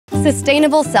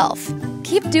Sustainable self.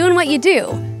 Keep doing what you do,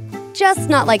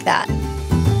 just not like that.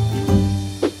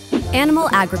 Animal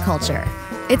agriculture.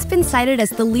 It's been cited as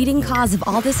the leading cause of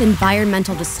all this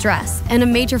environmental distress and a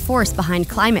major force behind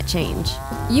climate change.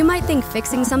 You might think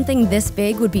fixing something this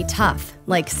big would be tough,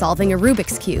 like solving a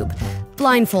Rubik's Cube,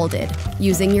 blindfolded,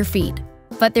 using your feet.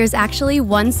 But there's actually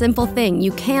one simple thing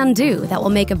you can do that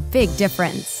will make a big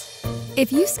difference.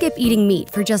 If you skip eating meat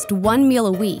for just one meal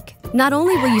a week, not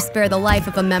only will you spare the life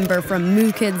of a member from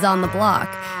Moo Kids on the Block,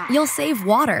 you'll save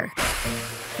water.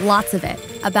 Lots of it,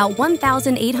 about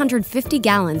 1,850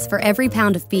 gallons for every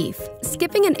pound of beef.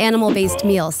 Skipping an animal-based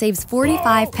meal saves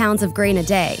 45 pounds of grain a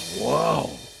day. Whoa!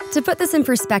 To put this in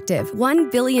perspective, 1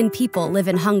 billion people live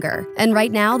in hunger, and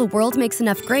right now the world makes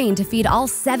enough grain to feed all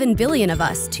 7 billion of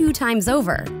us 2 times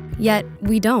over. Yet,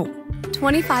 we don't.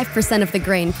 25% of the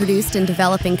grain produced in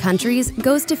developing countries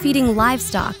goes to feeding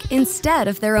livestock instead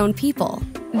of their own people.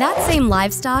 That same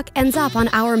livestock ends up on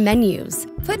our menus.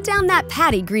 Put down that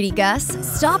patty, greedy Gus.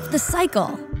 Stop the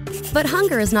cycle. But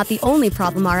hunger is not the only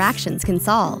problem our actions can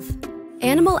solve.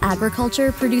 Animal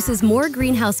agriculture produces more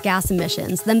greenhouse gas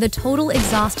emissions than the total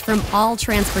exhaust from all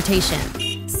transportation.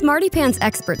 SmartyPants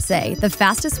experts say the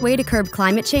fastest way to curb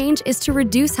climate change is to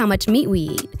reduce how much meat we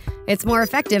eat. It's more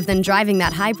effective than driving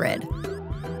that hybrid.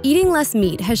 Eating less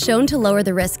meat has shown to lower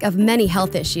the risk of many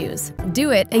health issues. Do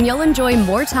it and you'll enjoy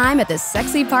more time at this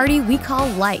sexy party we call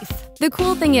life. The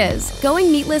cool thing is,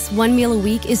 going meatless 1 meal a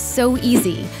week is so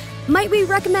easy. Might we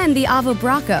recommend the Avo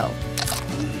Braco?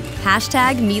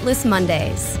 #Meatless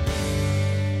Mondays.